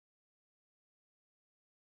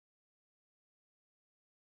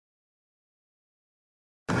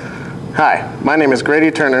Hi, my name is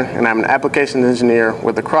GradyTurner and I'm an applications engineer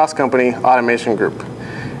with the cross-company automation group.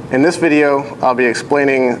 In this video, I'll be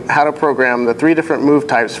explaining how to program the 3 different move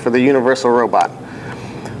types for the universal robot.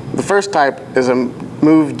 The first type is a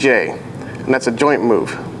move J, and that's a joint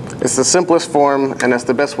move. It's the simplest form and it's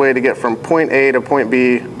the best way to get from point A to point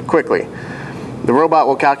B quickly. The robot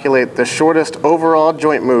will calculate the shortest overall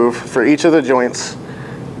joint move for each of the joints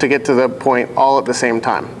to get to the point all at the same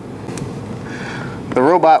time. The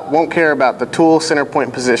robot won't care about the tool center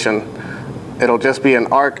point position. It'll just be an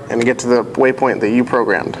arc and get to the waypoint that you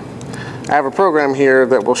programmed. I have a program here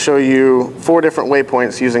that will show you 4 different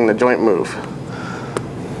waypoints using the joint move.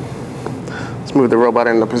 Let's move the robot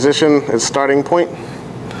into position, its starting point.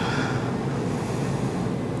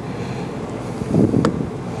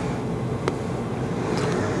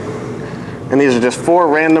 And these are just 4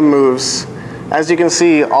 random moves. As you can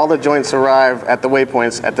see, all the joints arrive at the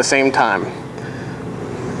waypoints at the same time.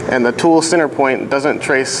 And the tool center point doesn't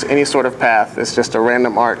trace any sort of path, it's just a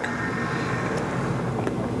random arc.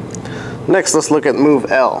 Next, let's look at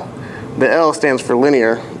move L. The L stands for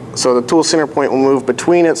linear, so the tool center point will move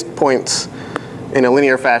between its points in a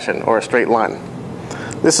linear fashion, or a straight line.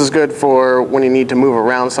 This is good for when you need to move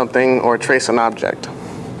around something or trace an object.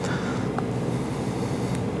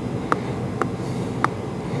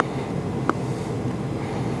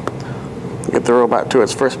 Get the robot to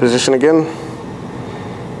its first position again.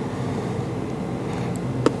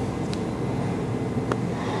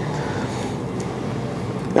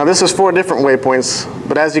 Now this is 4 different waypoints,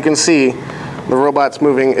 but as you can see, the robot's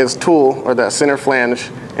moving its tool, or that center flange,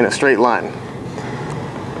 in a straight line.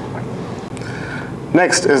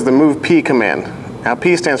 Next is the move P command. Now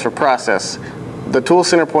P stands for process. The tool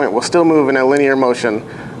center point will still move in a linear motion,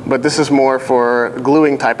 but this is more for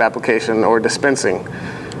gluing type application or dispensing.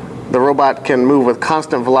 The robot can move with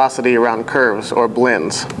constant velocity around curves or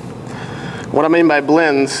blends. What I mean by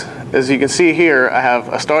blends is, you can see here I have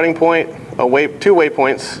a starting point, 2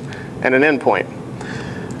 waypoints, and an end point.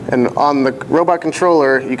 And on the robot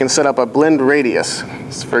controller, you can set up a blend radius.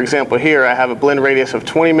 So for example, here I have a blend radius of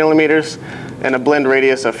 20 millimeters and a blend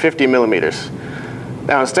radius of 50 millimeters.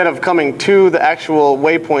 Now instead of coming to the actual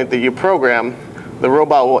waypoint that you program, the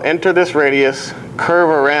robot will enter this radius, curve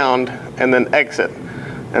around, and then exit.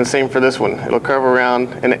 And same for this one. It'll curve around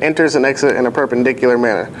and it enters and exits in a perpendicular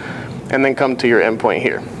manner, and then come to your endpoint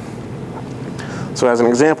here. So as an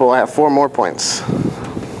example, I have 4 more points.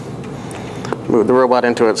 Move the robot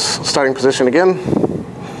into its starting position again.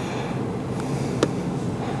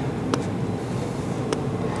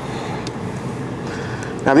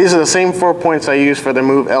 Now these are the same 4 points I used for the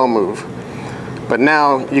move L move, but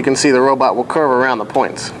now you can see the robot will curve around the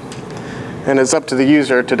points. And it's up to the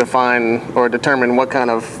user to define or determine what kind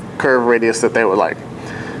of curve radius that they would like.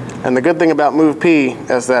 And the good thing about move P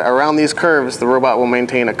is that around these curves, the robot will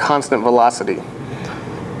maintain a constant velocity.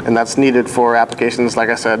 And that's needed for applications, like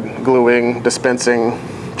I said, gluing, dispensing,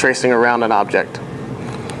 tracing around an object.